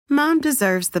Mom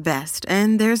deserves the best,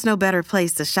 and there's no better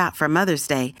place to shop for Mother's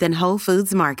Day than Whole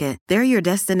Foods Market. They're your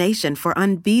destination for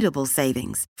unbeatable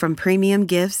savings, from premium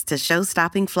gifts to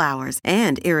show-stopping flowers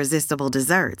and irresistible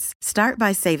desserts. Start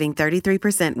by saving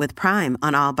 33% with Prime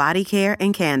on all body care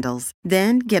and candles.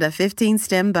 Then get a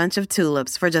 15-stem bunch of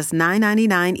tulips for just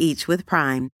 $9.99 each with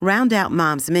Prime. Round out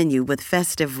Mom's menu with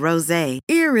festive rosé,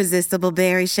 irresistible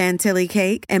berry chantilly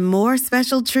cake, and more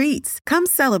special treats. Come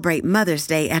celebrate Mother's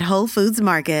Day at Whole Foods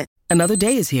Market. Another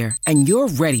day is here, and you're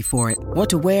ready for it. What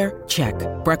to wear? Check.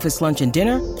 Breakfast, lunch, and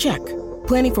dinner? Check.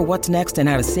 Planning for what's next and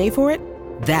how to save for it?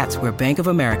 That's where Bank of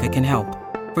America can help.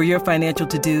 For your financial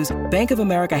to-dos, Bank of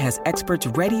America has experts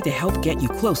ready to help get you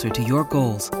closer to your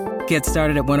goals. Get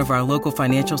started at one of our local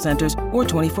financial centers or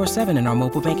 24/7 in our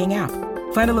mobile banking app.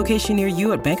 Find a location near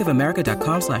you at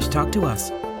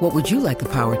bankofamerica.com/talktous. What would you like the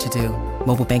power to do?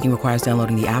 Mobile banking requires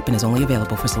downloading the app and is only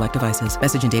available for select devices.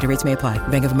 Message and data rates may apply.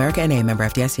 Bank of America N.A., member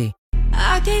FDIC.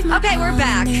 Okay, we're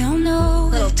back.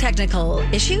 Little technical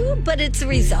issue, but it's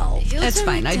resolved. That's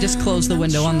fine. I just closed the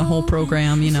window on the whole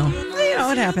program, You know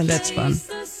what happens. That's fun.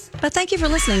 But thank you for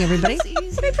listening, everybody.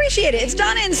 We appreciate it. It's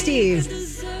Donna and Steve.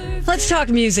 Let's talk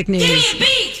music news.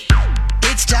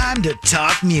 It's time to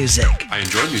talk music. I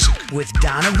enjoy music. With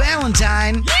Donna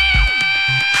Valentine.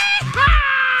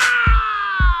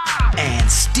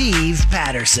 And Steve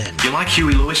Patterson. You like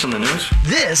Huey Lewis on the news?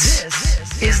 This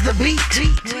is The Beat.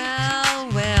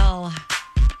 Well.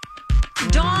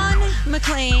 Dawn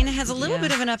McLean has a little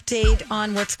bit of an update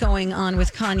on what's going on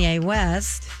with Kanye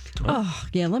West. Oh,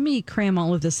 yeah. Let me cram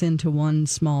all of this into one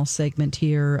small segment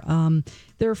here.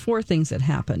 There are 4 things that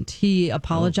happened. He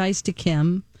apologized to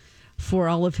Kim for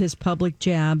all of his public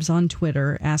jabs on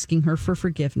Twitter, asking her for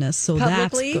forgiveness. So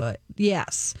Publicly? That's good.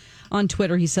 Yes. On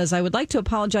Twitter, he says, I would like to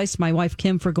apologize to my wife,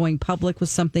 Kim, for going public with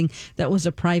something that was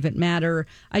a private matter.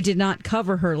 I did not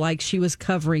cover her like she was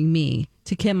covering me.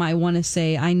 To Kim, I want to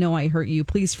say, I know I hurt you.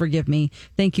 Please forgive me.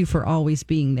 Thank you for always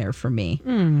being there for me.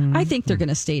 I think they're going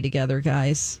to stay together,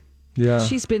 guys. Yeah.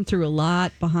 She's been through a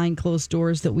lot behind closed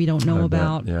doors that we don't know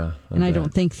about. Yeah. I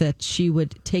don't think that she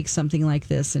would take something like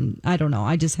this. And I don't know.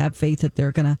 I just have faith that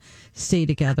they're going to stay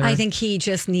together. I think he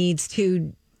just needs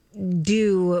to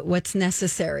do what's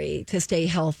necessary to stay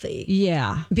healthy.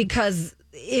 Yeah. Because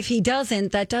if he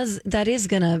doesn't, that's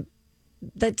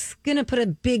gonna put a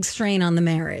big strain on the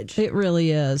marriage. It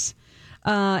really is.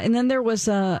 And then there was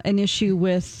an issue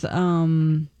with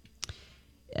the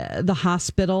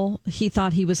hospital. He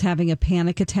thought he was having a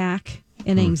panic attack,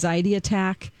 an anxiety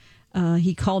attack.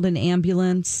 He called an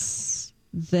ambulance.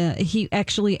 He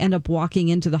actually ended up walking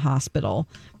into the hospital.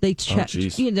 They checked,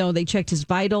 they checked his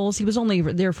vitals. He was only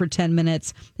there for 10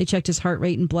 minutes. They checked his heart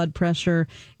rate and blood pressure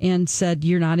and said,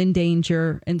 you're not in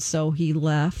danger. And so he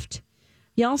left.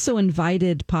 He also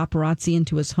invited paparazzi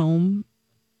into his home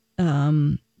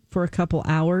for a couple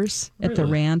hours at the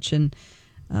ranch and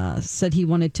said he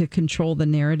wanted to control the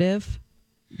narrative.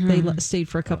 They stayed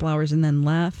for a couple hours and then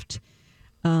left.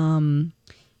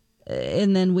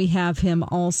 And then we have him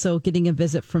also getting a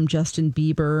visit from Justin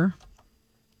Bieber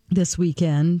this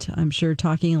weekend. I'm sure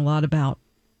talking a lot about,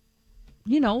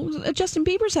 Justin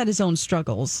Bieber's had his own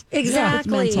struggles.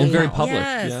 Exactly. And very public.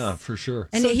 Yes. Yeah, for sure.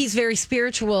 And he's very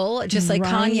spiritual, just like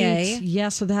Kanye. Yeah,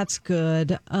 so that's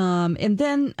good. And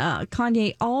then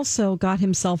Kanye also got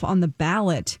himself on the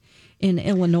ballot in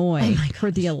Illinois for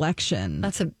the election.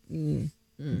 That's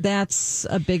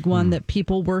a big one that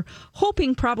people were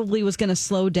hoping probably was going to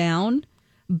slow down.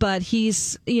 But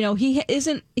he's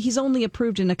only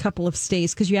approved in a couple of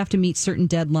states because you have to meet certain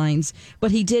deadlines. But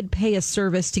he did pay a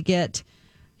service to get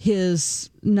his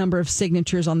number of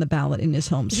signatures on the ballot in his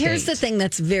home state. Here's the thing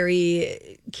that's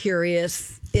very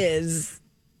curious is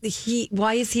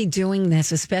why is he doing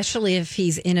this, especially if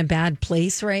he's in a bad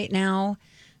place right now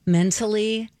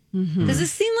mentally? Mm-hmm. Does it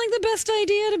seem like the best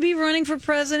idea to be running for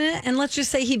president? And let's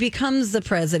just say he becomes the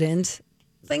president.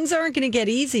 Things aren't going to get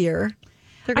easier.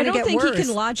 They're going to get worse. I don't think he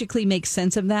can logically make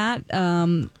sense of that.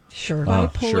 Sure.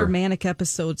 Bipolar manic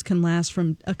episodes can last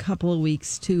from a couple of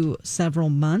weeks to several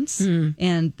months.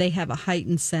 And they have a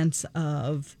heightened sense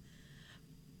of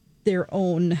their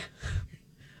own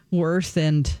worth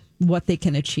and what they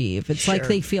can achieve. It's like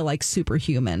they feel like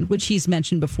superhuman, which he's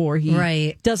mentioned before.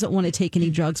 He doesn't want to take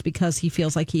any drugs because he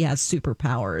feels like he has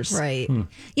superpowers. Right.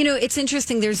 It's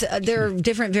interesting. There are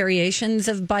different variations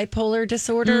of bipolar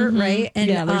disorder, right?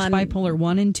 And there's bipolar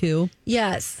 1 and 2.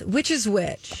 Yes. Which is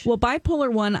which? Well,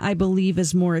 bipolar 1, I believe,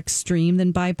 is more extreme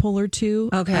than bipolar 2.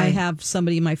 Okay. I have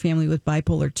somebody in my family with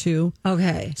bipolar 2.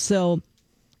 Okay. So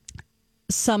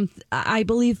I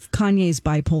believe Kanye's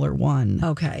bipolar 1.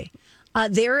 Okay.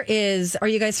 There is. Are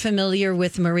you guys familiar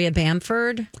with Maria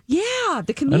Bamford? Yeah, the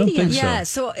I comedian. don't think so. Yeah,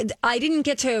 so I didn't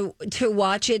get to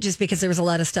watch it just because there was a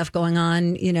lot of stuff going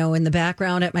on, in the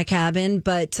background at my cabin.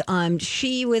 But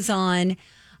she was on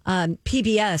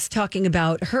PBS talking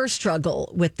about her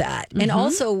struggle with that, and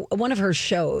also one of her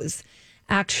shows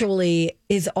actually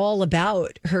is all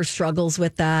about her struggles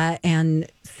with that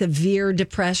and severe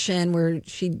depression, where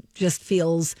she just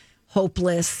feels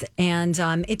hopeless, and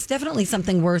it's definitely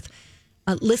something worth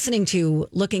listening to,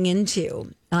 looking into.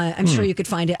 I'm sure you could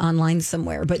find it online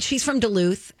somewhere, but she's from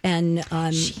Duluth, and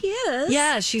She is?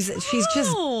 yeah, she's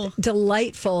just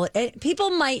delightful.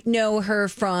 People might know her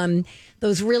from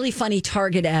those really funny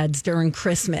Target ads during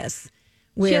Christmas.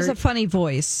 She has a funny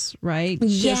voice, right?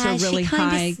 She has a really she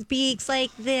kind high. of speaks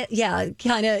like this. Yeah,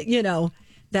 kind of,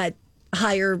 that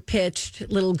higher pitched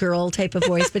little girl type of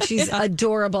voice, but she's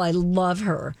adorable. I love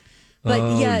her.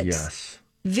 But yet, yes.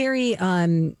 very,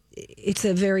 it's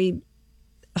a very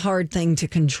hard thing to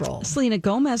control. Selena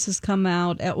Gomez has come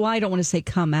out. Well, I don't want to say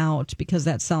come out because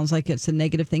that sounds like it's a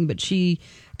negative thing, but she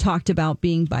talked about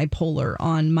being bipolar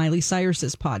on Miley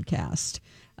Cyrus's podcast.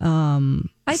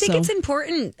 I think it's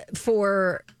important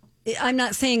I'm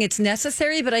not saying it's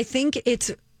necessary, but I think it's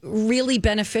really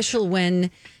beneficial when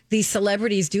these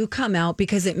celebrities do come out,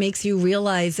 because it makes you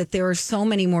realize that there are so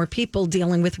many more people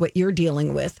dealing with what you're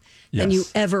dealing with than you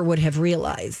ever would have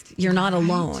realized. You're not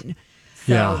alone.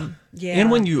 So, yeah.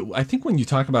 And I think when you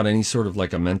talk about any sort of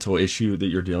like a mental issue that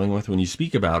you're dealing with, when you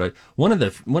speak about it, one of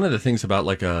the things about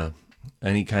like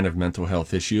any kind of mental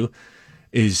health issue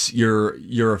is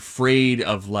you're afraid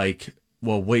of like,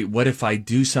 well, wait, what if I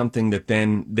do something that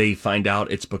then they find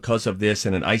out it's because of this,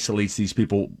 and it isolates these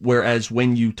people? Whereas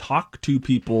when you talk to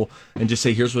people and just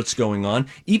say, here's what's going on,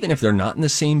 even if they're not in the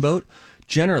same boat,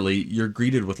 generally you're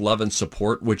greeted with love and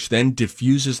support, which then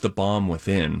diffuses the bomb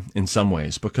within in some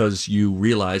ways, because you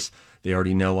realize they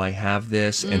already know I have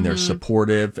this and they're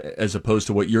supportive, as opposed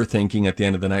to what you're thinking at the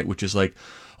end of the night, which is like,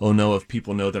 oh no, if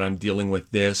people know that I'm dealing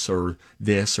with this or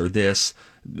this or this,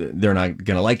 they're not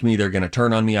going to like me. They're going to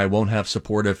turn on me. I won't have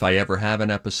support if I ever have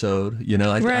an episode.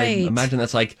 I imagine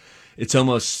that's like, it's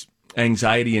almost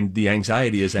anxiety, and the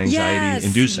anxiety is anxiety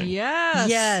inducing.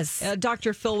 Yes.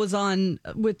 Dr. Phil was on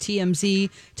with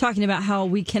TMZ talking about how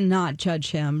we cannot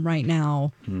judge him right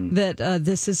now, that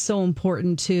this is so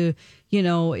important to,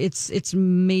 it's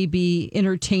maybe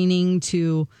entertaining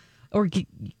to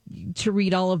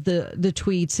read all of the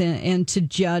tweets and to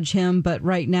judge him, but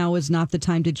right now is not the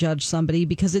time to judge somebody,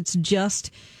 because it's just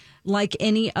like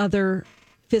any other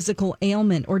physical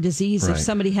ailment or disease. Right. If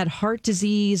somebody had heart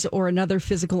disease or another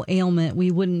physical ailment,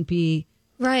 we wouldn't be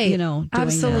doing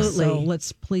absolutely this. So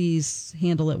let's please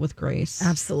handle it with grace.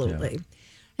 Absolutely.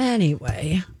 Yeah.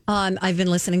 Anyway, I've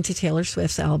been listening to Taylor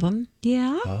Swift's album.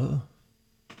 Yeah.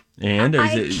 And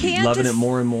is it loving it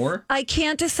more and more? I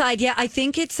can't decide. Yeah, I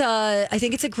think it's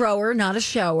a grower, not a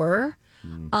shower.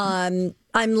 I'm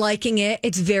liking it.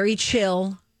 It's very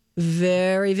chill.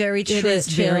 Very, very chill. It is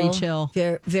very chill.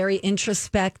 Very, very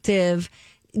introspective.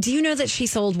 Do you know that she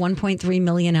sold 1.3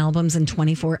 million albums in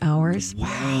 24 hours?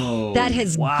 Wow. That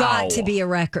has got to be a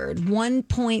record.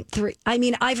 1.3. I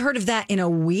mean, I've heard of that in a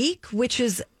week, which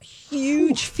is a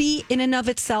huge feat in and of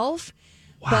itself.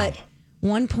 Wow. But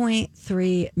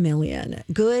 1.3 million.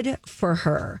 Good for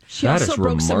her. She also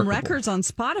broke some records on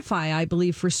Spotify, I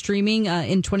believe, for streaming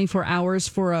in 24 hours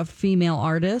for a female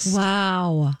artist.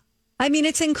 Wow. I mean,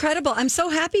 it's incredible. I'm so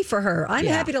happy for her. I'm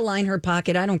happy to line her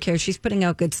pocket. I don't care. She's putting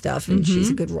out good stuff, and she's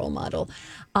a good role model.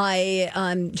 I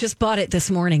just bought it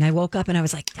this morning. I woke up and I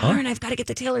was like, darn, I've got to get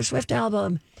the Taylor Swift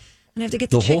album. And I have to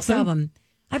get the Chicks album.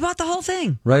 I bought the whole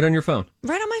thing. Right on your phone?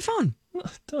 Right on my phone.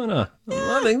 Donna, I'm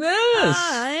loving this.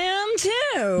 I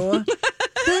am too.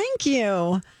 Thank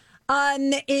you.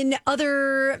 In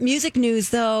other music news,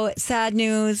 though, sad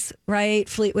news, right?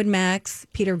 Fleetwood Mac's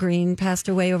Peter Green passed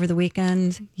away over the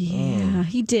weekend. Yeah,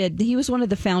 he did. He was one of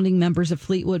the founding members of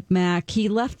Fleetwood Mac. He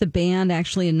left the band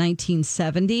actually in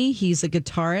 1970. He's a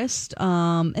guitarist.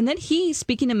 And then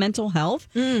speaking of mental health,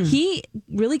 he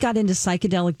really got into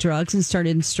psychedelic drugs and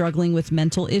started struggling with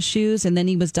mental issues. And then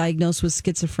he was diagnosed with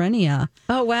schizophrenia.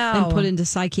 Oh, wow. And put into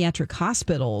psychiatric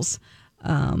hospitals.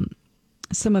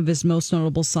 Some of his most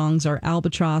notable songs are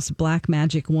Albatross, Black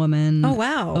Magic Woman. Oh,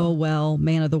 wow. Oh, Well,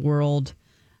 Man of the World.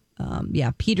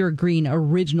 Peter Green,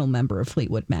 original member of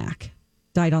Fleetwood Mac,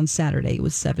 died on Saturday. He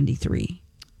was 73.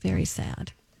 Very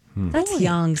sad. That's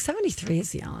young. 73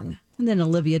 is young. And then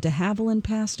Olivia de Havilland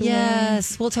passed away.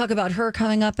 Yes. We'll talk about her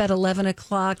coming up at 11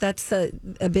 o'clock. That's a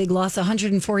big loss.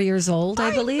 104 years old,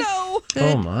 I believe. Know.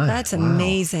 Good. Oh, my. That's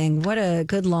amazing. What a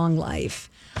good long life.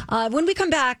 When we come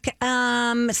back,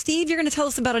 Steve, you're going to tell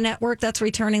us about a network that's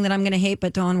returning that I'm going to hate,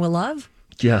 but Dawn will love.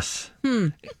 Yes.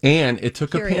 And it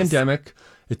took Curious. a pandemic.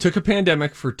 It took a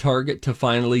pandemic for Target to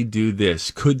finally do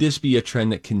this. Could this be a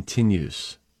trend that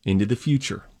continues into the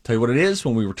future? Tell you what it is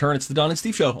when we return. It's the Dawn and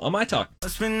Steve Show on My Talk.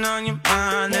 Hey,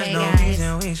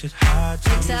 guys.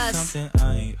 It's us,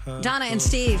 Donna and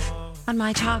Steve, on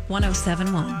My Talk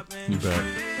 107.1. You bet.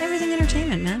 Everything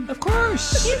entertainment, man. Of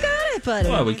course. You got it, buddy.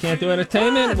 Well, we can't do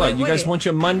entertainment. What, you guys want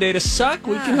your Monday to suck?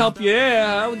 We can help you.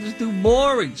 Yeah, we'll just do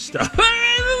boring stuff.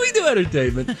 We do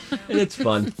entertainment, and it's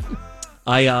fun.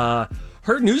 I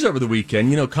heard news over the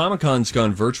weekend. You know, Comic-Con's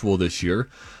gone virtual this year.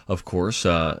 Of course,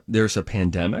 there's a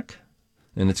pandemic,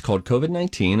 and it's called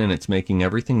COVID-19, and it's making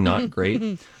everything not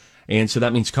great. And so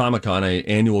that means Comic-Con, an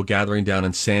annual gathering down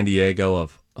in San Diego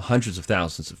of hundreds of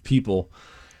thousands of people.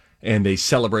 And they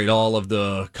celebrate all of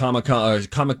the comic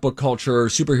book culture,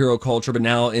 superhero culture. But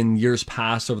now in years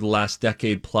past, over the last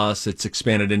decade plus, it's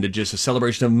expanded into just a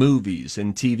celebration of movies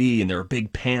and TV. And there are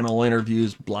big panel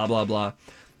interviews, blah, blah, blah.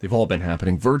 They've all been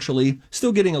happening virtually.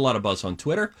 Still getting a lot of buzz on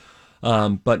Twitter,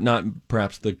 but not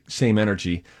perhaps the same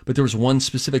energy. But there was one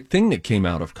specific thing that came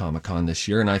out of Comic-Con this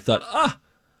year. And I thought,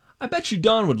 I bet you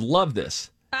Dawn would love this.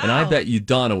 And I bet you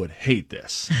Donna would hate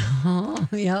this.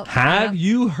 Yep. Have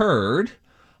you heard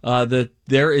that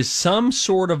there is some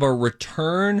sort of a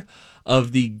return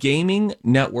of the gaming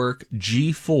network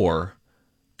G4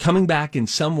 coming back in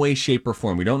some way, shape, or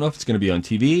form? We don't know if it's going to be on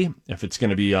TV, if it's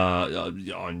going to be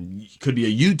could be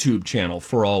a YouTube channel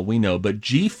for all we know. But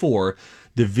G4,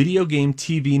 the video game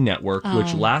TV network,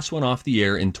 which last went off the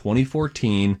air in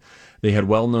 2014, they had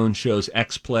well-known shows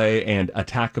X-Play and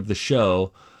Attack of the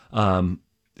Show.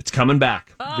 It's coming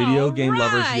back. Video game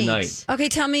lovers unite. Okay,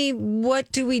 tell me,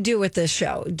 what do we do with this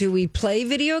show? Do we play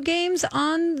video games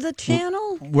on the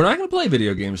channel? We're not going to play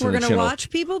video games on the We're channel. going to watch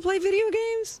people play video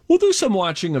games? We'll do some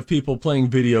watching of people playing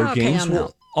video games. I'm We'll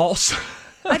out. also,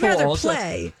 I'd rather we'll also-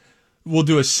 play. We'll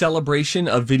do a celebration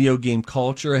of video game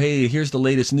culture. Hey, here's the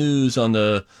latest news on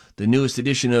the newest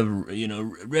edition of,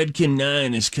 Redkin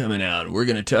 9 is coming out. We're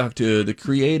going to talk to the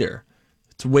creator.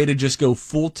 It's a way to just go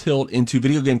full tilt into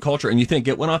video game culture. And you think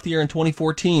it went off the air in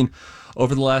 2014.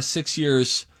 Over the last 6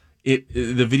 years,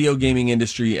 the video gaming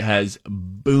industry has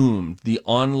boomed. The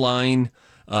online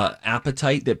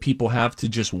appetite that people have to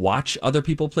just watch other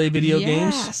people play video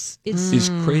games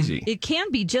is crazy. It can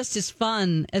be just as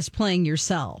fun as playing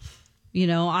yourself.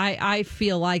 I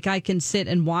feel like I can sit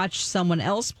and watch someone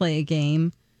else play a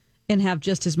game and have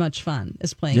just as much fun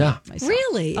as playing it myself.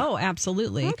 Really? Oh,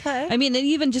 absolutely. Okay. I mean, and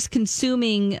even just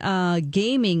consuming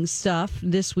gaming stuff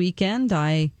this weekend,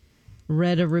 I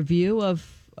read a review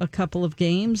of a couple of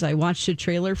games. I watched a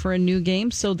trailer for a new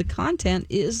game, so the content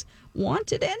is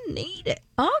wanted and needed.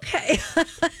 Okay.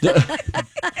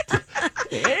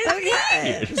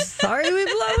 Okay. Sorry we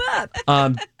blow up.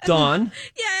 Dawn,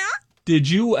 Yeah. did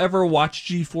you ever watch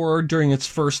G4 during its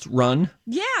first run?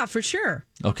 Yeah, for sure.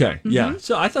 Okay, yeah.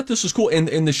 So I thought this was cool. And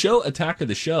in the show, Attack of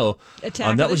the Show,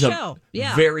 Attack that of was the Show.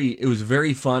 Yeah. it was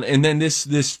very fun. And then this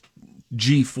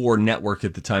G4 network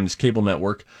at the time, this cable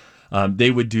network,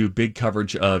 they would do big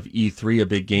coverage of E3, a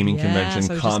big gaming convention,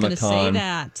 I was Comic-Con. just going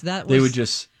to say that. They would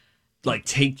just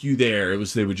take you there.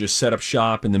 They would just set up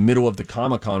shop in the middle of the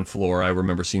Comic-Con floor. I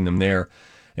remember seeing them there.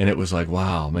 And it was like,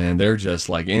 wow, man, they're just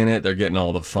in it. They're getting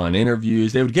all the fun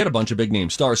interviews. They would get a bunch of big name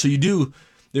stars. So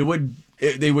they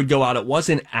would go out. It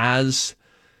wasn't as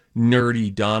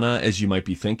nerdy, Donna, as you might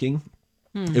be thinking.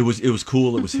 It was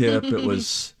cool. It was hip. It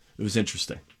was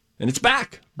interesting. And it's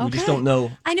back. We just don't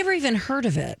know. I never even heard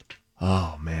of it.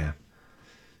 Oh, man.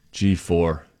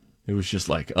 G4. It was just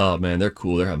oh, man, they're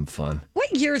cool. They're having fun.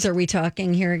 What years are we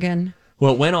talking here again?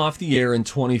 Well, it went off the air in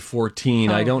 2014.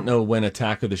 I don't know when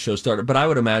Attack of the Show started, but I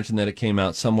would imagine that it came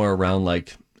out somewhere around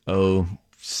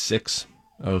 06,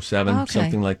 07,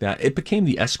 something like that. It became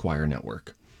the Esquire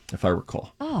network, if I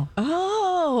recall.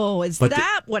 Oh, is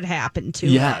that what happened to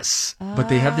it? Yes. But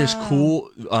they have this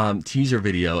cool teaser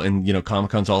video, and,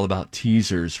 Comic-Con's all about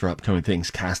teasers for upcoming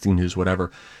things, casting news, whatever.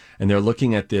 And they're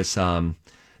looking at this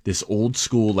this old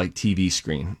school TV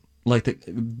screen,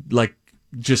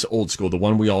 just old school, the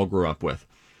one we all grew up with.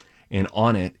 And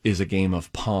on it is a game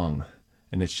of Pong.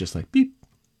 And it's just beep,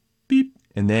 beep.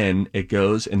 And then it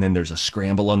goes, and then there's a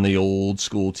scramble on the old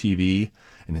school TV,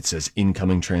 and it says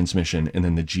incoming transmission. And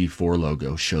then the G4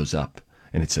 logo shows up,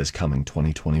 and it says coming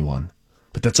 2021.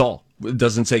 But that's all. It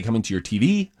doesn't say coming to your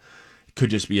TV. It could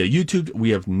just be a YouTube.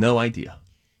 We have no idea.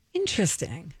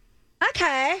 Interesting.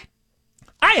 Okay.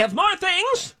 I have more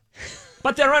things,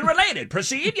 but they're unrelated.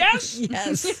 Proceed, yes?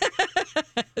 Yes.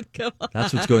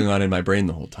 That's what's going on in my brain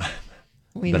the whole time.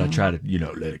 But I try to,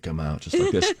 let it come out just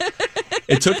like this.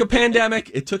 It took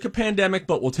a pandemic,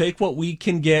 but we'll take what we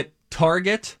can get.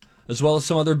 Target, as well as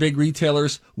some other big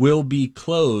retailers, will be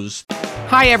closed.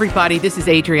 Hi, everybody. This is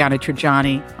Adriana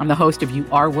Trajani. I'm the host of You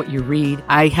Are What You Read.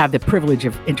 I have the privilege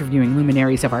of interviewing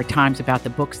luminaries of our times about the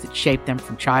books that shaped them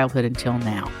from childhood until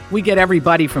now. We get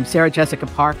everybody from Sarah Jessica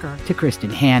Parker to Kristen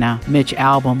Hanna, Mitch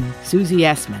Albom, Susie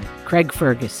Essman, Craig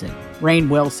Ferguson, Rainn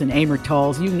Wilson, Amor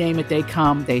Tolls, you name it, they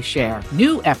come, they share.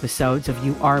 New episodes of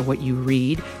You Are What You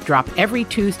Read drop every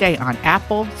Tuesday on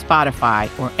Apple, Spotify,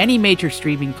 or any major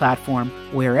streaming platform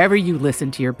wherever you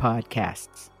listen to your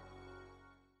podcasts.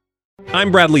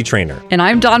 I'm Bradley Trainer. And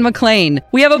I'm Don McClain.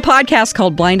 We have a podcast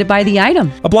called Blinded by the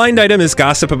Item. A blind item is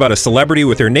gossip about a celebrity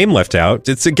with their name left out.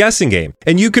 It's a guessing game,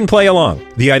 and you can play along.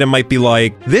 The item might be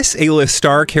like, this A-list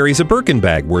star carries a Birkin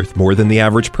bag worth more than the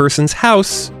average person's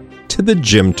house to the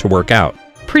gym to work out.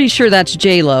 Pretty sure that's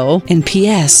J-Lo. And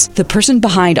P.S. the person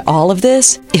behind all of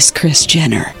this is Kris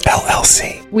Jenner,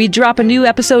 LLC. We drop a new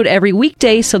episode every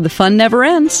weekday so the fun never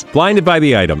ends. Blinded by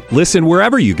the Item. Listen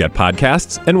wherever you get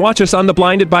podcasts and watch us on the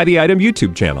Blinded by the Item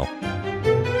YouTube channel.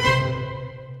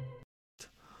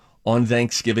 On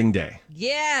Thanksgiving Day.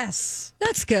 Yes.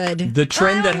 That's good. The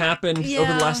trend that happened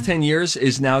over the last 10 years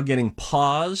is now getting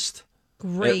paused.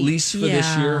 Great. At least for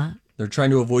this year. They're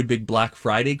trying to avoid big Black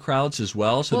Friday crowds as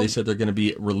well. So they said they're going to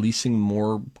be releasing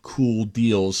more cool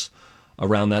deals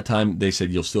around that time. They said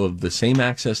you'll still have the same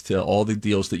access to all the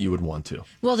deals that you would want to.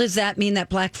 Well, does that mean that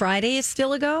Black Friday is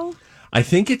still a go? I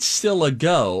think it's still a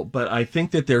go, but I think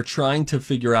that they're trying to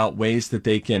figure out ways that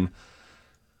they can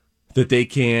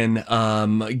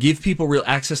give people real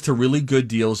access to really good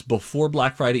deals before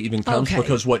Black Friday even comes. Okay.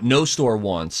 Because what no store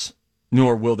wants,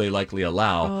 nor will they likely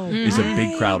allow, is a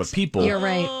big crowd of people. You're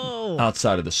right.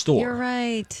 Outside of the store. You're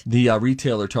right. The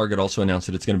retailer Target also announced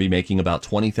that it's going to be making about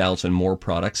 20,000 more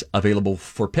products available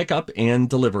for pickup and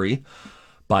delivery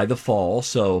by the fall.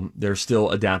 So they're still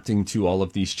adapting to all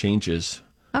of these changes.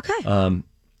 Okay.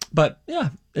 But yeah,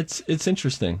 it's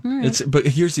interesting. Right. But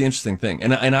here's the interesting thing,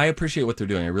 and I appreciate what they're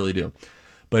doing. I really do.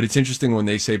 But it's interesting when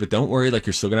they say, "But don't worry, like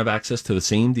you're still going to have access to the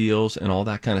same deals and all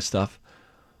that kind of stuff."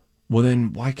 Well,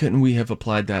 then why couldn't we have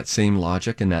applied that same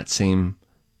logic and that same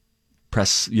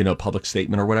press, public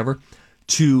statement or whatever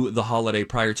to the holiday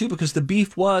prior to? Because the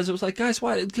beef was, it was like, guys,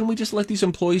 why can we just let these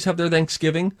employees have their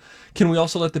Thanksgiving? Can we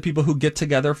also let the people who get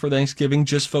together for Thanksgiving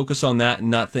just focus on that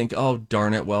and not think, oh,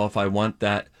 darn it, well, if I want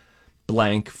that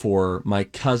blank for my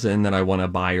cousin that I want to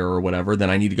buy her or whatever, then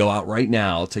I need to go out right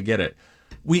now to get it.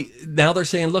 Now they're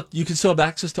saying, look, you can still have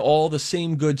access to all the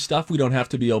same good stuff. We don't have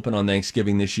to be open on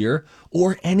Thanksgiving this year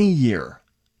or any year.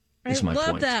 I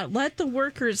love that. Let the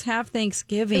workers have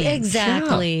Thanksgiving.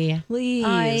 Exactly. Yeah. Please.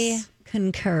 I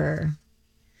concur.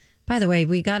 By the way,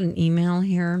 we got an email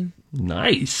here.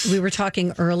 Nice. We were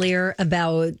talking earlier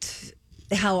about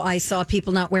how I saw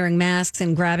people not wearing masks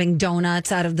and grabbing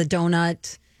donuts out of the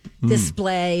donut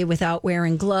display without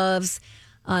wearing gloves.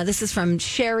 This is from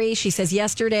Sherry. She says,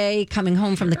 yesterday, coming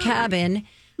home from the cabin,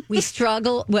 we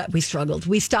struggled.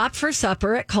 We stopped for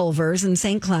supper at Culver's in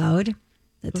St. Cloud.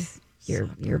 That's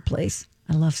your place.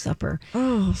 I love supper.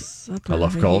 Oh, supper. I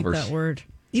love Culver's. Hate that word.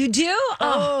 You do?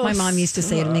 Oh, my mom used to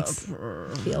say it. It makes me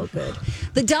feel good.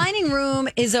 The dining room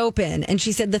is open. And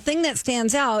she said the thing that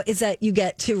stands out is that you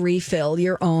get to refill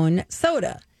your own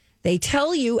soda. They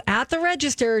tell you at the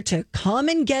register to come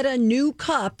and get a new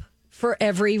cup for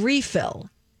every refill.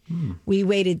 We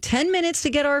waited 10 minutes to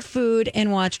get our food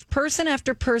and watched person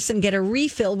after person get a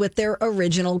refill with their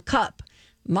original cup.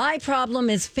 My problem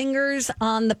is fingers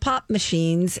on the pop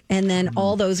machines and then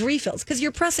all those refills. Because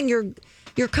you're pressing your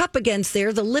cup against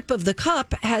there. The lip of the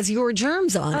cup has your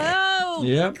germs on it. Oh,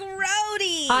 yep.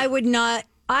 grody. I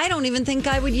don't even think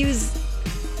I would use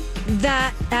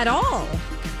that at all.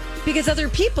 Because other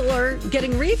people are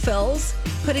getting refills,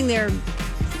 putting their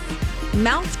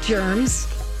mouth germs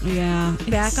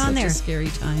back on there. It's a scary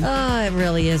time. Oh, it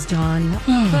really is, Dawn.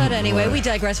 But anyway, we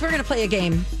digress. We're going to play a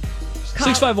game.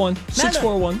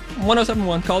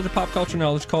 651-641-1071. College of Pop Culture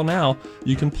Knowledge. Call now.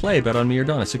 You can play Bet on Me or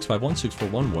Dawn at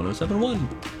 651-641-1071.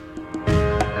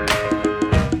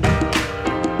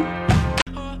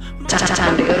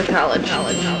 Time to go to college.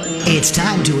 It's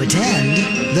time to attend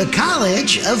the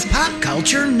College of Pop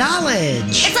Culture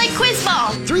Knowledge. It's like quiz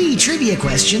ball. 3 trivia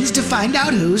questions to find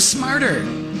out who's smarter.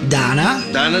 Donna?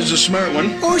 Donna's a smart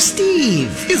one. Or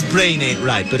Steve? His brain ain't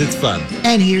right, but it's fun.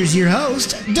 And here's your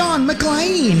host, Dawn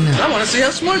McClain. I want to see how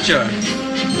smart you are. All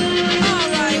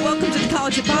right, welcome welcome to the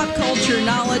College of Pop Culture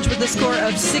Knowledge with a score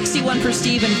of 61 for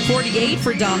Steve and 48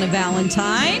 for Donna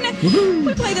Valentine. Woo-hoo.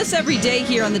 We play this every day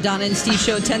here on the Donna and Steve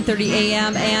Show at 10:30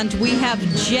 a.m. And we have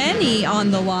Jenny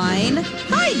on the line.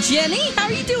 Hi, Jenny. How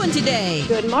are you doing today?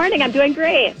 Good morning. I'm doing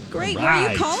great. Great. Where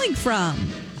are you calling from?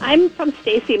 I'm from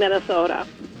Stacy, Minnesota.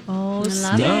 Oh,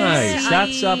 nice.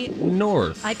 That's up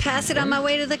north. I pass it on my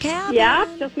way to the cabin. Yeah,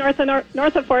 just north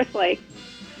of Forest Lake.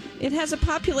 It has a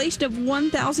population of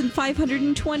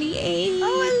 1,528. Oh,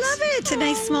 I love it. It's a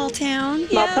nice small town.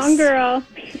 Small town girl.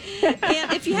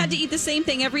 And if you had to eat the same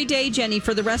thing every day, Jenny,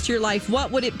 for the rest of your life, what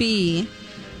would it be?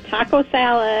 Taco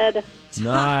salad.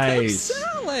 Nice.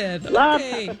 Taco salad. Love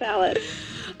Okay. taco salad.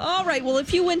 All right. Well,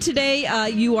 if you win today,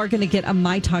 you are going to get a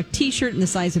My Talk t-shirt in the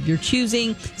size of your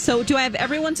choosing. So do I have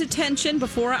everyone's attention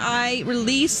before I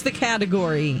release the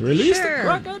category? Release Sure. the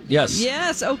rocket? Yes.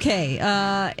 Yes. Okay.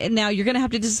 Now you're going to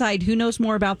have to decide who knows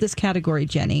more about this category,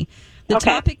 Jenny. The Okay.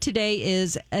 topic today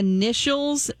is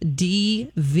initials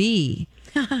DV.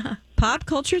 Pop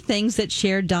culture things that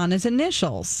share Donna's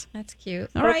initials. That's cute.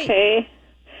 All right. Okay.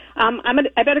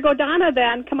 I better go Donna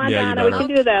then. Come on, Yeah, you Donna. We better.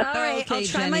 can do this. All right. Okay, I'll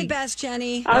try Jenny. my best,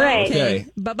 Jenny. All right. Okay.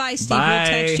 Bye-bye, Steve. Bye. We'll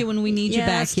text you when we need you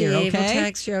back Steve, here, okay? We'll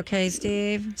text you, okay,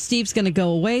 Steve? Steve's going to go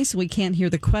away, so we can't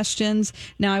hear the questions.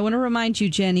 Now, I want to remind you,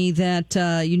 Jenny, that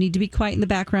you need to be quiet in the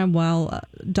background while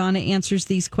Donna answers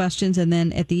these questions, and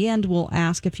then at the end, we'll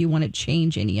ask if you want to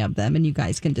change any of them, and you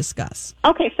guys can discuss.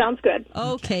 Okay, sounds good.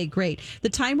 Okay, great. The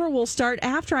timer will start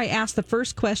after I ask the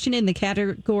first question in the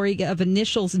category of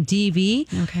initials DV,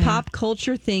 Okay. pop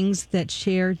culture things that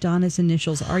share Donna's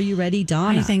initials. Are you ready,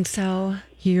 Donna? I think so.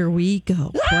 Here we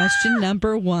go. Question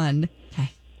number 1. Okay.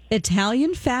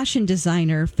 Italian fashion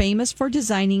designer famous for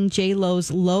designing J-Lo's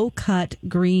low-cut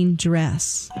green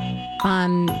dress.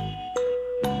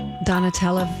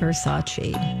 Donatella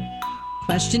Versace.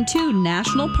 Question 2.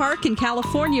 National park in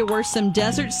California where some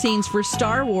desert scenes for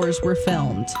Star Wars were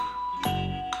filmed.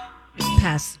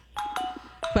 Pass.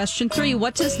 Question 3.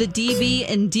 What does the DV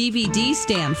and DVD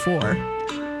stand for?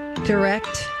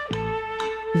 Direct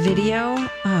video.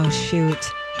 Oh,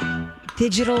 shoot.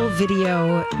 Digital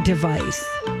video device.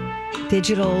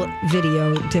 Digital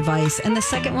video device. And the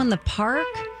second one, the park.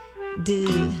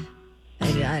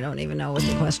 I don't even know what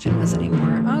the question was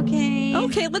anymore. Okay.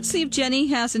 Okay, let's see if Jenny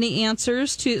has any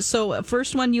answers to. So,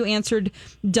 first one you answered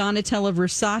Donatella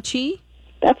Versace.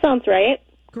 That sounds right.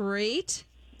 Great.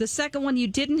 The second one you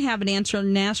didn't have an answer.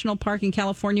 National park in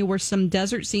California where some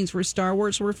desert scenes where Star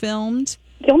Wars were filmed.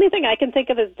 The only thing I can think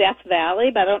of is Death Valley,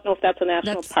 but I don't know if that's a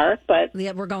national park. But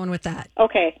Yeah, we're going with that.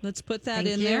 okay. Let's put that Thank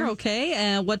in you. there. Okay.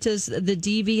 And what does the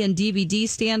DV and DVD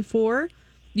stand for?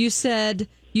 You said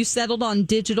you settled on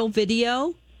digital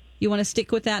video. You want to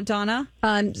stick with that, Donna?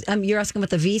 You're asking what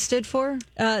the V stood for?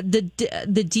 The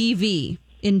DV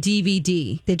in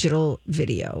DVD. Digital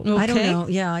video. Okay. I don't know.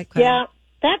 Yeah. Yeah,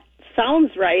 that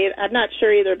sounds right. I'm not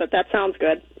sure either, but that sounds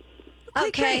good.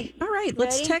 Okay. All right.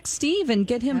 Let's Ready? text Steve and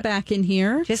get him back in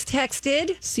here. Just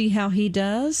texted. See how he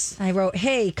does. I wrote,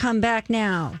 hey, come back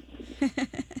now.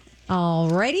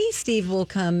 Alrighty. Steve will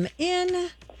come in.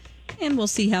 And we'll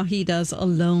see how he does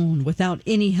alone without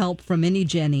any help from any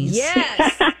Jennies.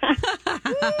 Yes.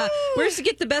 Where's to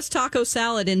get the best taco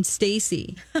salad in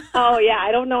Stacy? Oh, yeah.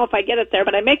 I don't know if I get it there,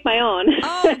 but I make my own.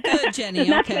 Oh, good, Jenny. There's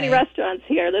not too many restaurants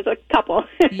here. There's a couple.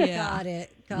 Yeah. Got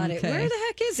it. Got it. Okay. Where the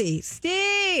heck is he?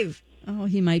 Steve. Oh,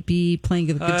 he might be playing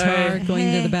the guitar,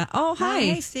 going to the back. Oh, hi.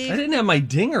 Hey, I Steve. didn't have my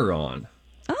dinger on.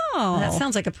 Oh. That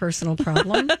sounds like a personal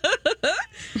problem.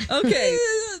 Okay.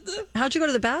 How'd you go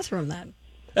to the bathroom then?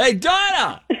 Hey,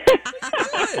 Donna!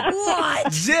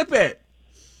 What? Zip it!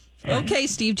 Okay,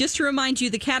 Steve, just to remind you,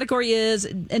 the category is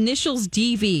initials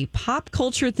DV, pop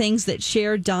culture things that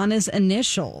share Donna's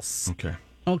initials. Okay.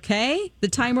 Okay? The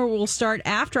timer will start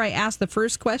after I ask the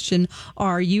first question.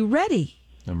 Are you ready?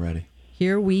 I'm ready.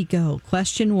 Here we go.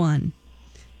 Question 1.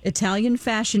 Italian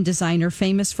fashion designer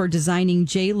famous for designing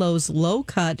J-Lo's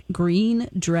low-cut green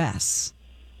dress.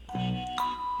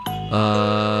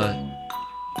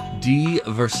 D.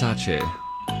 Versace.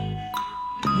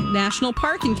 National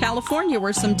park in California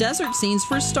where some desert scenes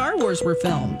for Star Wars were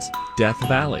filmed. Death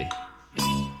Valley.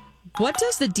 What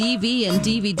does the DV and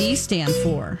DVD stand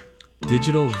for?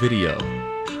 Digital video.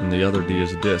 And the other D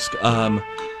is a disc. Diana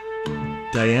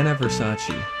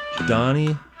Versace.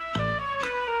 Donnie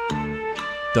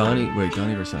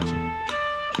Versace.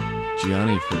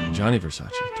 Johnny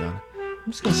Versace.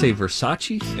 I'm just going to say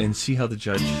Versace and see how the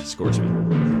judge scores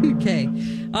me. Okay.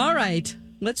 All right.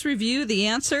 Let's review the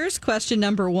answers. Question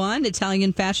number 1,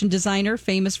 Italian fashion designer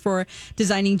famous for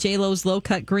designing J-Lo's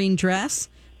low-cut green dress.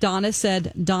 Donna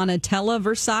said Donatella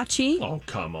Versace. Oh,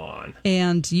 come on.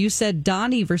 And you said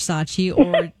Donnie Versace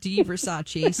or D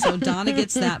Versace. So Donna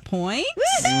gets that point.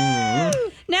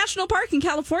 National Park in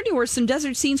California where some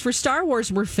desert scenes for Star Wars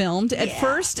were filmed. At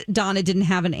first, Donna didn't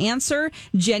have an answer.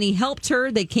 Jenny helped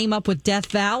her. They came up with Death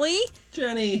Valley.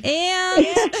 Jenny. And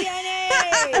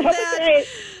Jenny.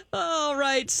 all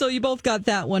right. So you both got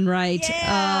that one right.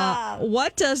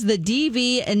 What does the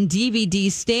DV and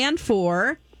DVD stand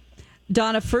for?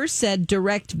 Donna first said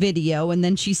direct video, and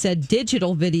then she said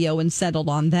digital video and settled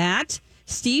on that.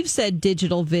 Steve said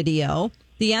digital video.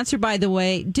 The answer, by the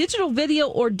way, digital video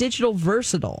or digital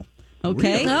versatile.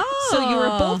 Okay? Really? So you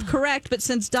were both correct, but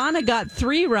since Donna got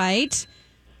 3 right...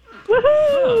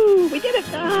 Woohoo! We did it.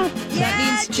 That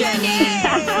means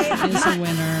Jenny is a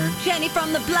winner. Jenny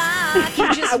from the block.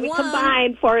 You just We won.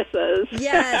 combined forces.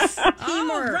 Yes.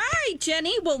 All right,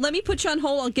 Jenny. Well, let me put you on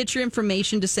hold. I'll get your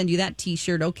information to send you that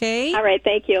T-shirt, okay? All right,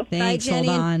 thank you. Thanks. Bye, Jenny.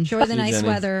 Hold on. Enjoy the nice Jenny.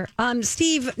 weather.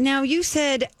 Steve, now you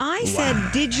said, I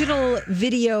said digital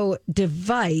video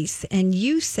device, and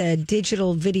you said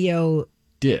digital video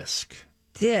Disc.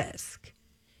 disc.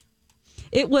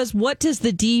 It was, what does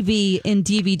the DV and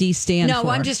DVD stand for? No,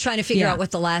 I'm just trying to figure out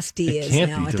what the last D It is can't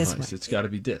now be at this device. point. It's got to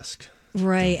be disc.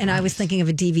 Right, and I was thinking of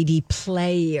a DVD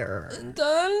player.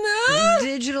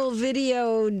 Digital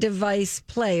video device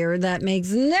player. That makes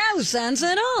no sense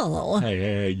at all.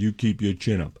 Hey, you keep your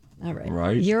chin up. All right.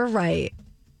 Right? You're right.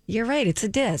 You're right. It's a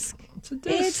disc. It's a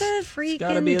disc. It's a freaking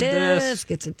gotta be a disc.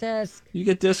 It's a disc. You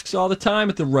get discs all the time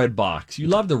at the Red Box. You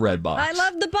love the Red Box. I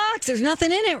love the box. There's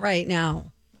nothing in it right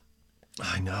now.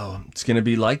 I know. It's going to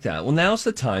be like that. Well, now's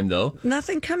the time, though,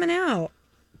 Nothing coming out.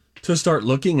 to start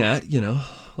looking at,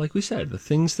 like we said, the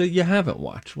things that you haven't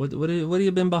watched. What have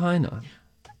you been behind on?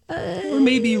 Or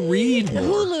maybe read more.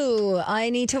 Hulu. I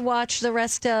need to watch the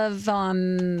rest of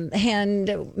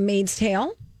Handmaid's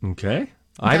Tale. Okay.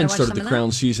 I haven't watch started some The of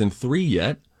Crown season 3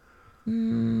 yet.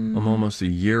 I'm almost a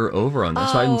year over on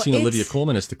this. I haven't seen Olivia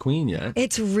Colman as the Queen yet.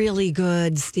 It's really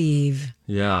good, Steve.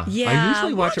 Yeah. Yeah, I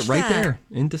usually watch it right that. there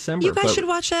in December. You guys should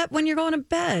watch that when you're going to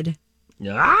bed.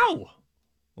 Ow!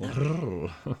 Oh,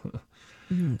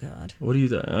 God. What do you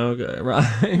think? Okay,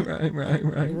 right.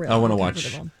 Really I want to watch.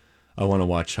 uncomfortable. I want to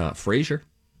watch Frasier.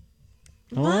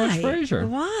 I want to watch Frasier.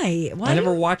 Why? I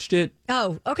never watched it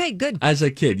Oh, okay, good. as a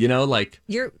kid. Like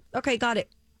You're okay. Got it.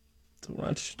 to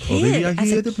watch. Kid, Olivia, I as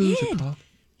hear a the blues kid. are called.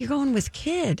 You're going with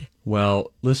kid.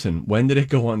 Well, listen. When did it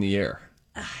go on the air?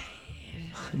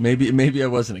 Maybe I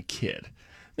wasn't a kid.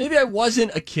 Maybe I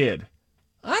wasn't a kid.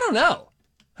 I don't know.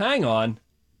 Hang on.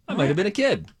 I might have been a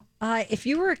kid. If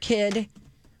you were a kid,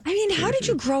 I mean, how did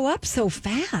you grow up so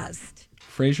fast?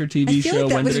 Frasier I TV feel show. like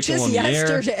that When was did it go just on the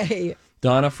air? yesterday.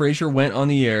 Donna Frasier went on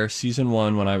the air season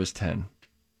 1 when I was 10.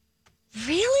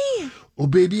 Really? Oh,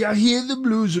 baby, I hear the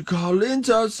blues are calling.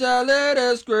 So salad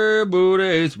and square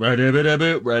booties. Right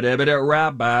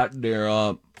back there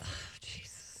up.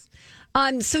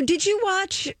 So did you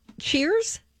watch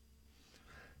Cheers?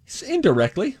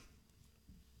 Indirectly.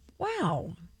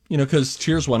 Wow. Because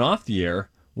Cheers went off the air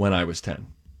when I was 10.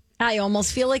 I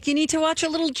almost feel like you need to watch a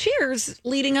little Cheers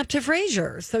leading up to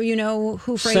Frasier, so you know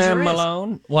who Frasier Sam is.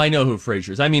 Malone. Well, I know who Frasier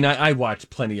is. I mean, I watched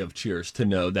plenty of Cheers to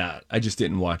know that. I just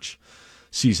didn't watch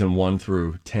season 1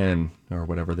 through 10 or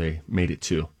whatever they made it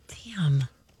to. Damn.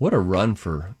 What a run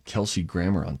for Kelsey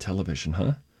Grammer on television,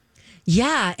 huh?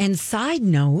 Yeah, and side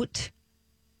note,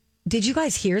 did you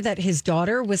guys hear that his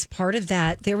daughter was part of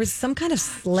that? There was some kind of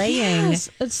slaying.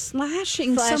 Yes,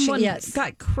 slashing. Someone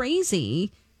got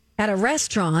crazy at a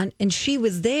restaurant, and she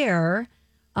was there.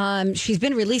 She's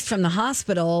been released from the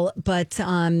hospital, but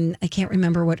I can't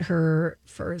remember what her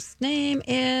first name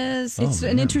is. It's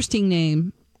an interesting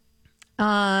name.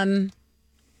 Hold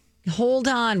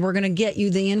on. We're going to get you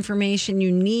the information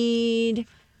you need.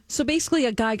 So basically,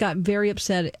 a guy got very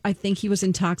upset. I think he was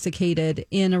intoxicated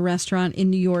in a restaurant in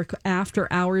New York. After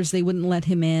hours, they wouldn't let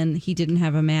him in. He didn't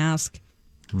have a mask.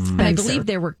 And I believe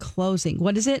they were closing.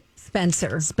 What is it?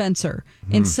 Spencer.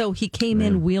 And so he came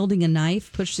in wielding a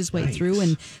knife, pushed his way through,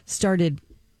 and started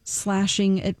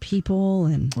slashing at people.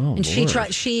 And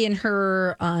She and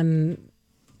her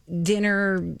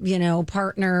dinner,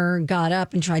 partner got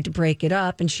up and tried to break it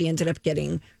up, and she ended up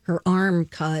getting her arm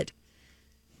cut.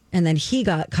 And then he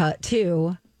got cut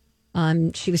too.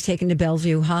 She was taken to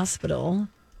Bellevue Hospital.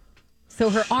 So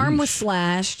her arm was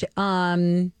slashed.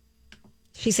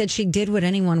 She said she did what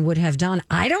anyone would have done.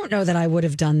 I don't know that I would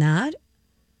have done that.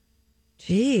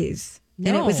 Jeez.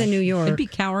 And it was in New York. I'd be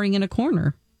cowering in a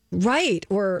corner. Right.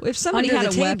 Or if somebody under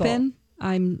had the a table.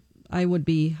 weapon, I would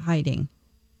be hiding.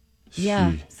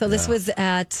 Yeah. So this was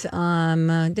at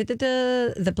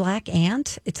the Black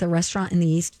Ant. It's a restaurant in the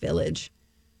East Village.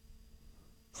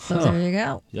 So there you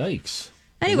go. Yikes.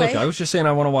 Anyway. Look, I was just saying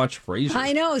I want to watch Frasier.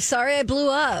 I know. Sorry I blew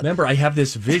up. Remember, I have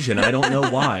this vision. I don't know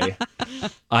why.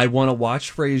 I want to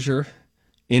watch Frasier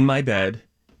in my bed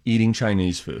eating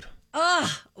Chinese food. Ugh.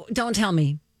 Don't tell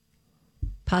me.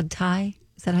 Pad Thai?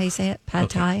 Is that how you say it? Pad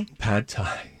Thai? Pad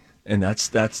Thai. And that's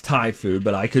Thai food,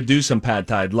 but I could do some Pad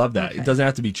Thai. I'd love that. Okay. It doesn't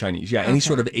have to be Chinese. Yeah, any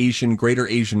sort of greater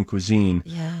Asian cuisine.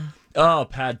 Yeah. Oh,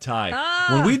 Pad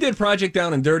Thai. When we did Project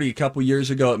Down and Dirty a couple years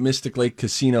ago at Mystic Lake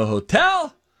Casino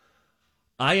Hotel,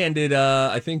 I ended,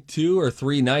 I think, 2 or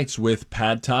 3 nights with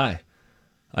Pad Thai.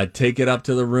 I'd take it up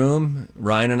to the room.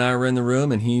 Ryan and I were in the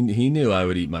room, and he knew I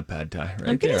would eat my Pad Thai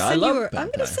right there. I'm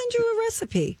going to send you a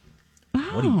recipe.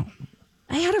 Oh.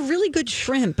 I had a really good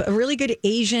shrimp, a really good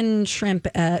Asian shrimp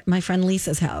at my friend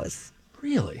Lisa's house.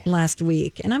 Really? Last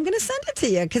week. And I'm going to send it to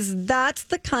you because that's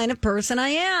the kind of person I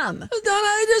am. Donna,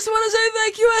 I just want to say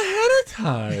thank you ahead of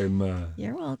time.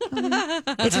 You're welcome.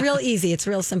 It's real easy. It's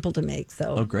real simple to make.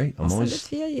 So. Oh, great. I'm always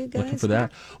send it to you guys. Looking for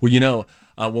that. Well,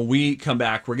 when we come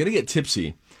back, we're going to get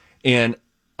tipsy. And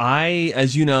I,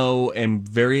 as you know, am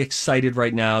very excited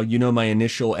right now. You know my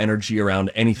initial energy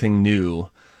around anything new.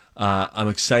 I'm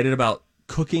excited about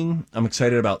cooking. I'm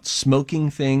excited about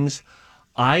smoking things.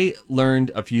 I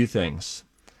learned a few things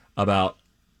about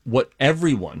what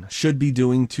everyone should be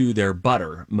doing to their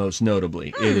butter, most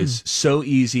notably. It is so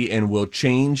easy and will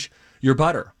change your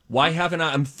butter.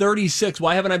 I'm 36.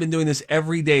 Why haven't I been doing this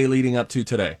every day leading up to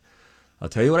today? I'll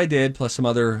tell you what I did, plus some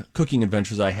other cooking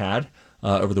adventures I had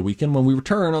over the weekend when we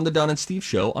return on the Don and Steve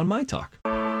Show on My Talk.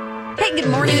 Hey, good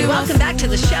morning and welcome back to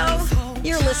the show.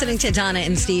 You're listening to Donna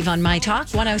and Steve on My Talk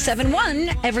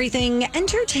 107.1 Everything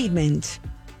Entertainment.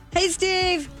 Hey,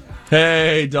 Steve.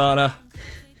 Hey, Donna.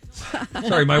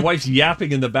 Sorry, my wife's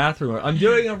yapping in the bathroom. I'm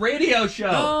doing a radio show.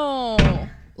 Oh,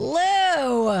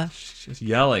 Lou. She's just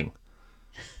yelling.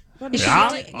 Is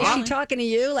she talking to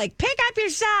you? Like, pick up your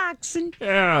socks.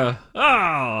 Yeah.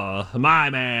 Oh, my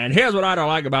man. Here's what I don't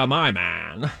like about my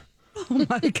man. Oh,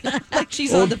 my God. Like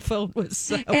she's on the phone with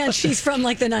someone. And she's from,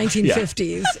 like, the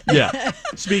 1950s. Yeah.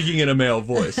 Speaking in a male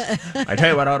voice. I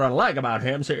tell you what I don't like about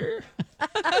him, sir.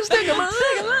 Stick him up.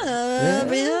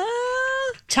 Yeah.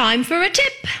 Time for a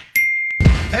tip.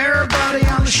 Everybody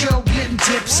on the show getting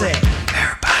tipsy.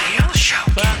 Everybody on the show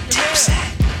getting tipsy.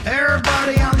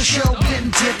 Everybody on the show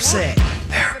getting tipsy.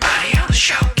 Everybody on the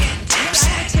show getting tipsy.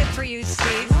 I have a tip for you,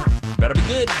 Steve. Better be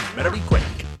good. Better be quick.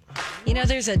 You know,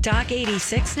 there's a Dock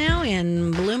 86 now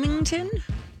in Bloomington.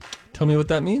 Tell me what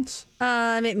that means.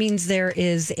 It means there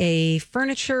is a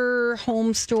furniture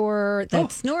home store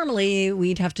that's normally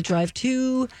we'd have to drive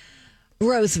to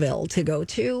Roseville to go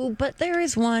to, but there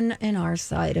is one in our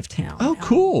side of town. Oh, now.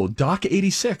 cool. Dock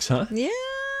 86, huh? Yeah.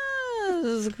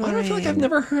 I don't feel like I've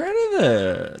never heard of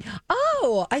it.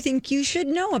 Oh, I think you should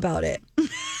know about it.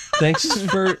 Thanks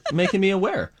for making me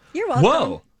aware. You're welcome.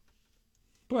 Whoa.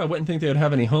 Boy, I wouldn't think they would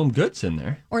have any home goods in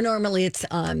there. Or normally it's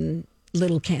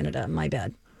Little Canada, my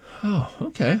bad. Oh,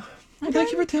 okay. Well,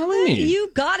 thank you for telling me.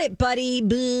 You got it, buddy.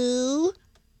 Boo.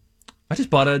 I just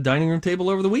bought a dining room table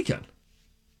over the weekend.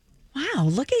 Wow,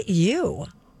 look at you.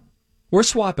 We're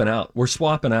swapping out. We're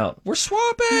swapping. What'd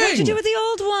you do with the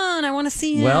old one? I want to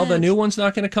see it. Well, the new one's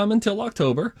not going to come until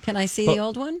October. Can I see the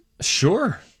old one?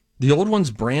 Sure. The old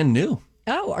one's brand new.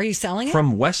 Oh, are you selling it?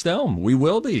 From West Elm. We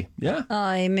will be. Yeah.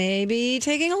 I may be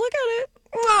taking a look at it.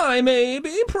 I may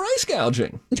be price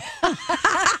gouging. Okay.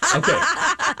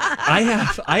 I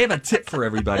have a tip for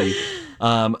everybody.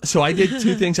 So I did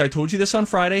 2 things. I told you this on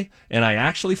Friday, and I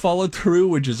actually followed through,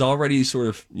 which is already sort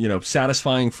of,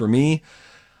 satisfying for me.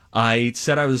 I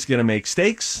said I was going to make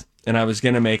steaks, and I was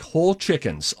going to make whole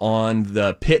chickens on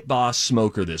the Pit Boss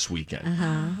smoker this weekend.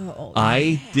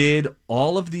 I did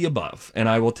all of the above, and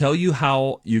I will tell you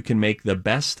how you can make the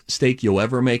best steak you'll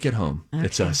ever make at home. Okay.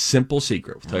 It's a simple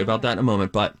secret. We'll tell you about that in a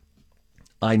moment, but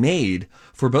I made,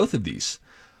 for both of these,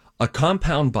 a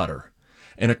compound butter.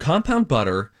 And a compound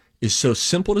butter is so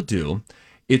simple to do.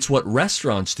 It's what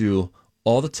restaurants do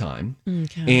all the time,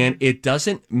 and it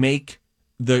doesn't make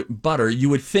the butter, you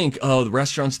would think, the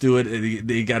restaurants do it,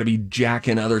 they got to be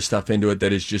jacking other stuff into it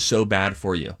that is just so bad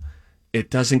for you. It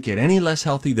doesn't get any less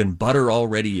healthy than butter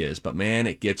already is, but man,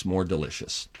 it gets more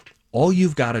delicious. All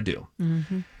you've got to do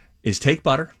is take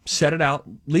butter, set it out,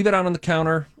 leave it out on the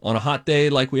counter on a hot day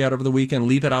like we had over the weekend,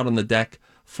 leave it out on the deck,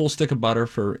 full stick of butter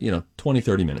for, 20,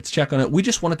 30 minutes. Check on it. We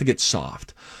just want it to get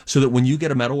soft so that when you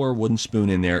get a metal or a wooden spoon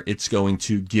in there, it's going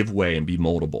to give way and be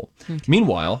moldable.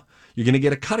 Meanwhile, you're going to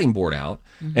get a cutting board out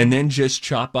and then just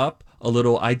chop up a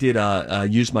little. I did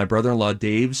use my brother-in-law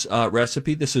Dave's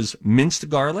recipe. This is minced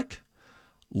garlic,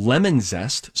 lemon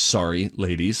zest. Sorry,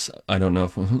 ladies, I don't know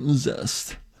if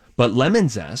zest, but lemon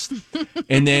zest,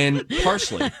 and then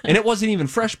parsley. And it wasn't even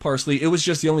fresh parsley. It was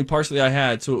just the only parsley I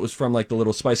had, so it was from like the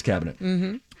little spice cabinet.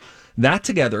 Mm-hmm. That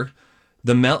together.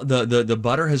 The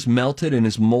butter has melted and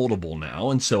is moldable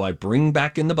now, and so I bring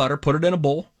back in the butter, put it in a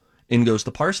bowl. In goes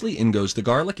the parsley, in goes the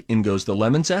garlic, in goes the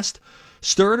lemon zest.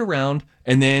 Stir it around,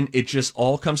 and then it just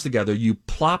all comes together. You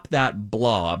plop that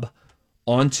blob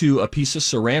onto a piece of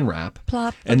saran wrap,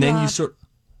 plop, and then blob. you sort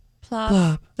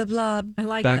Plop the blob. I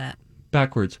like that.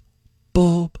 Backwards,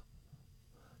 bulb.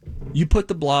 You put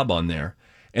the blob on there,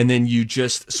 and then you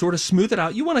just sort of smooth it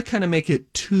out. You want to kind of make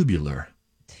it tubular.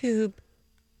 Tube.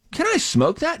 Can I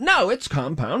smoke that? No, it's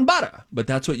compound butter. But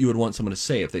that's what you would want someone to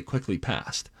say if they quickly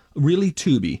passed. Really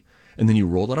tubey. And then you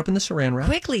roll it up in the saran wrap.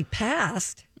 Quickly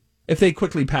passed? If they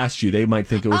quickly passed you, they might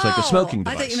think it was like a smoking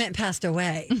device. I thought you meant passed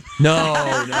away. No.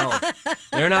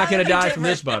 They're not going to die from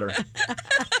this butter.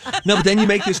 No, but then you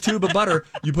make this tube of butter.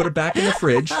 You put it back in the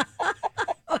fridge.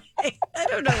 I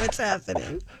don't know what's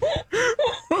happening.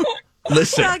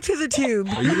 Listen. Back to the tube.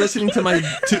 Are you listening to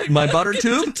my butter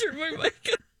tube?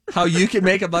 How you can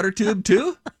make a butter tube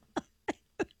too?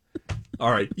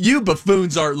 All right. You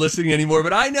buffoons aren't listening anymore,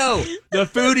 but I know the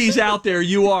foodies out there,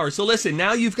 you are. So listen,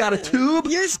 now you've got a tube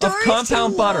of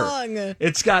compound butter.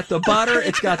 It's got the butter,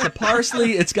 it's got the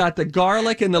parsley, it's got the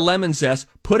garlic and the lemon zest.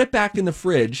 Put it back in the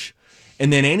fridge.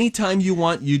 And then anytime you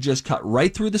want, you just cut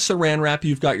right through the saran wrap.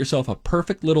 You've got yourself a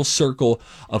perfect little circle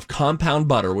of compound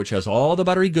butter, which has all the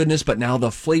buttery goodness, but now the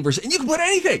flavors. And you can put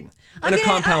anything in a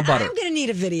compound butter. I'm going to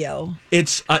need a video.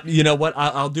 It's, you know what?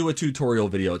 I'll do a tutorial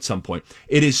video at some point.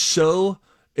 It's so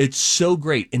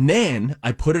great. And then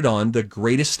I put it on the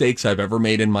greatest steaks I've ever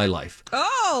made in my life.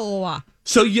 Oh.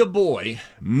 So your boy,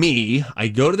 me, I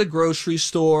go to the grocery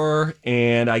store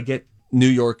and I get New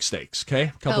York steaks, okay?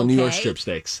 A couple of New York strip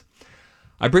steaks.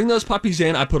 I bring those puppies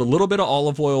in. I put a little bit of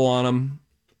olive oil on them.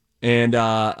 And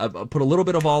I put a little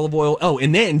bit of olive oil. Oh,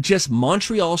 and then just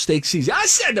Montreal steak seasoning. I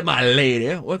said to my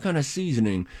lady, what kind of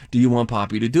seasoning do you want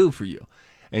Poppy to do for you?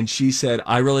 And she said,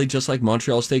 I really just like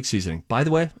Montreal steak seasoning. By the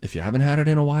way, if you haven't had it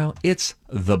in a while, it's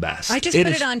the best. I just put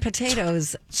it on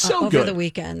potatoes over the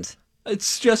weekend.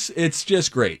 It's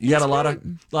just great. You got a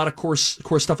lot of coarse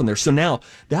stuff in there. So now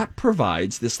that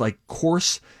provides this like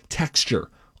coarse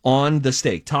texture on the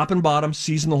steak, top and bottom,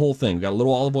 season the whole thing. We got a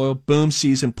little olive oil, boom,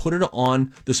 season, put it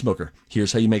on the smoker.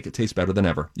 Here's how you make it taste better than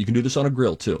ever. You can do this on a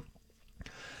grill too.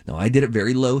 Now I did it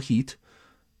very low heat,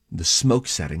 the smoke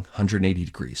setting, 180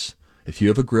 degrees. If you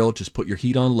have a grill, just put your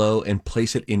heat on low and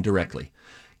place it indirectly.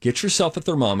 Get yourself a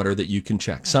thermometer that you can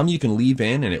check. Some you can leave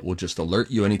in and it will just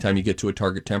alert you anytime you get to a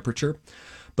target temperature.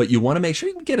 But you want to make sure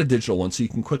you can get a digital one so you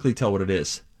can quickly tell what it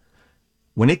is.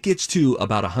 When it gets to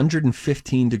about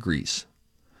 115 degrees,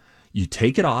 you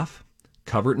take it off,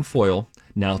 cover it in foil.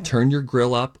 Now turn your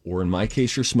grill up, or in my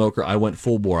case, your smoker. I went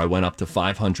full bore. I went up to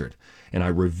 500, and I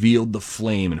revealed the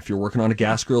flame. And if you're working on a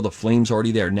gas grill, the flame's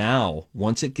already there. Now,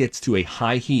 once it gets to a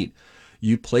high heat,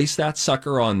 you place that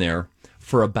sucker on there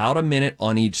for about a minute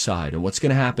on each side. And what's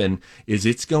going to happen is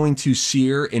it's going to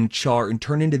sear and char and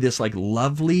turn into this like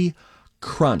lovely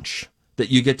crunch that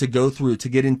you get to go through to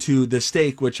get into the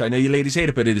steak, which I know you ladies hate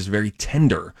it, but it is very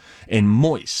tender and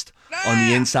moist on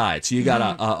the inside. So you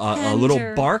got a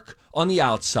little bark on the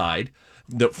outside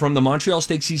from the Montreal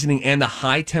steak seasoning and the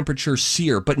high temperature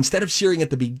sear. But instead of searing at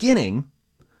the beginning,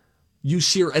 you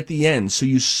sear at the end. So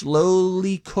you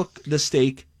slowly cook the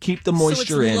steak, keep the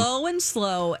moisture in. So it's low and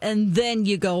slow, and then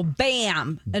you go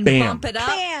bam and bam. bump it up.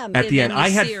 Bam. At the end, I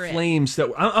had flames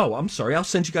that. Oh, I'm sorry. I'll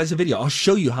send you guys a video. I'll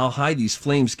show you how high these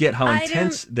flames get, how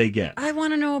intense they get. I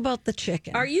want to know about the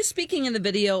chicken. Are you speaking in the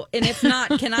video? And if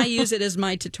not, can I use it as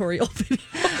my tutorial video?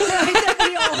 That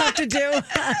we all have to do.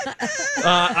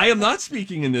 I am not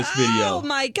speaking in this video. Oh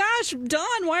my gosh,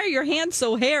 Dawn, why are your hands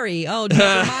so hairy? Oh, never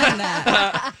mind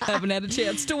that. Haven't had a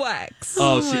chance to wax.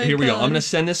 Oh, see, here we go. I'm going to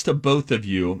send this to both of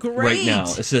you right now.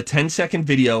 This is a 10-second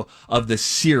video of the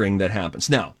searing that happens.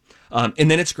 Now, and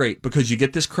then it's great because you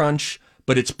get this crunch,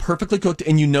 but it's perfectly cooked,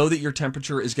 and you know that your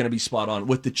temperature is going to be spot on.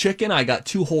 With the chicken, I got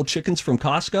 2 whole chickens from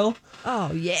Costco.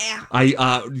 Oh, yeah.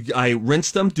 I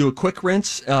rinsed them, do a quick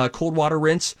rinse, cold water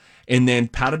rinse, and then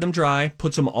patted them dry,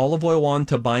 put some olive oil on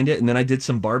to bind it, and then I did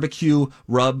some barbecue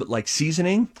rub like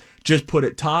seasoning, just put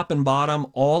it top and bottom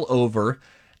all over,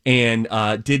 and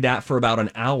did that for about an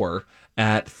hour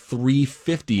at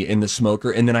 350 in the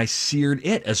smoker, and then I seared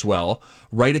it as well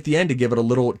right at the end to give it a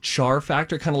little char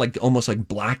factor, kind of like almost like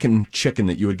blackened chicken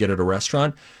that you would get at a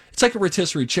restaurant. It's like a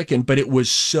rotisserie chicken, but it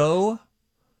was so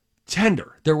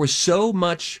tender. There was so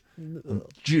much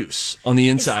juice on the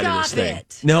inside of this thing.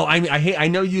 It. No, I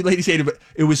know you ladies hate it, but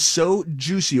it was so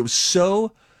juicy. It was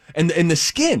so, and the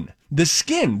skin,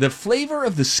 the flavor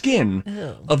of the skin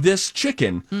of this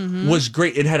chicken was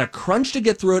great. It had a crunch to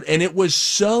get through it, and it was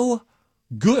so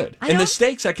good. And the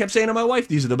steaks, I kept saying to my wife,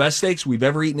 these are the best steaks we've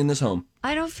ever eaten in this home.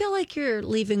 I don't feel like you're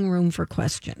leaving room for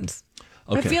questions.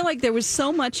 Okay. I feel like there was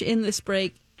so much in this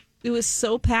break. It was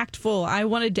so packed full. I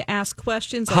wanted to ask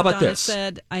questions. How about Donna this?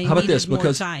 said I How about needed this? more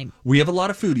Because time. we have a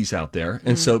lot of foodies out there,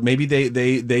 and so maybe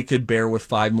they could bear with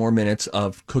 5 more minutes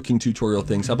of cooking tutorial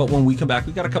things. How about when we come back,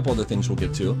 we got a couple other things we'll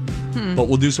get to, but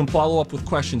we'll do some follow-up with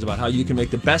questions about how you can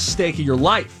make the best steak of your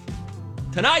life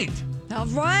tonight. All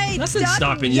right. Nothing's Stop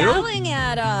stopping you. yelling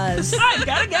at us. I've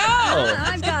got to go.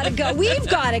 I've got to go. We've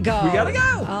got to go. We got to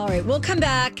go. All right. We'll come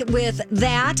back with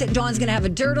that. Dawn's going to have a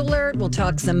dirt alert. We'll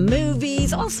talk some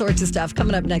movies, all sorts of stuff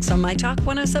coming up next on My Talk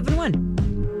 1071.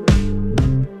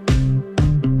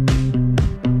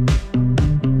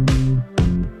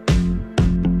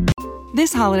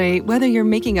 This holiday, whether you're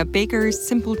making a Baker's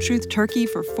Simple Truth turkey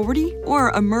for 40 or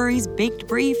a Murray's Baked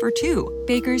Brie for 2,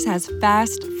 Baker's has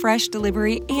fast, fresh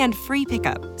delivery and free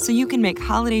pickup, so you can make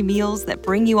holiday meals that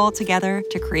bring you all together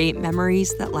to create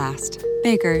memories that last.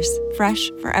 Baker's,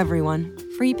 fresh for everyone.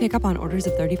 Free pickup on orders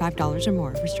of $35 or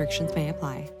more. Restrictions may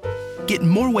apply. Get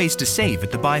more ways to save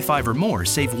at the Buy 5 or More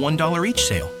Save $1 each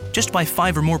sale. Just buy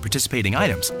 5 or more participating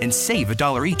items and save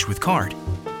 $1 each with card.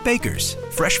 Baker's,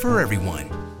 fresh for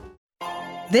everyone.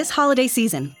 This holiday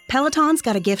season, Peloton's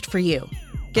got a gift for you.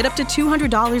 Get up to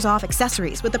 $200 off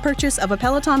accessories with the purchase of a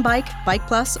Peloton bike, Bike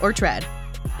Plus, or Tread.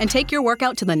 And take your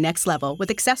workout to the next level with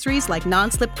accessories like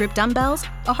non-slip grip dumbbells,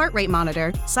 a heart rate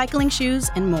monitor, cycling shoes,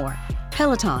 and more.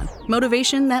 Peloton,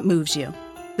 motivation that moves you.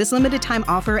 This limited time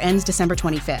offer ends December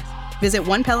 25th. Visit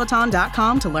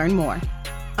onepeloton.com to learn more.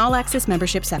 All access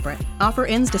membership separate. Offer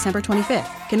ends December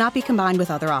 25th. Cannot be combined with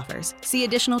other offers. See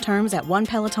additional terms at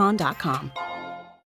onepeloton.com.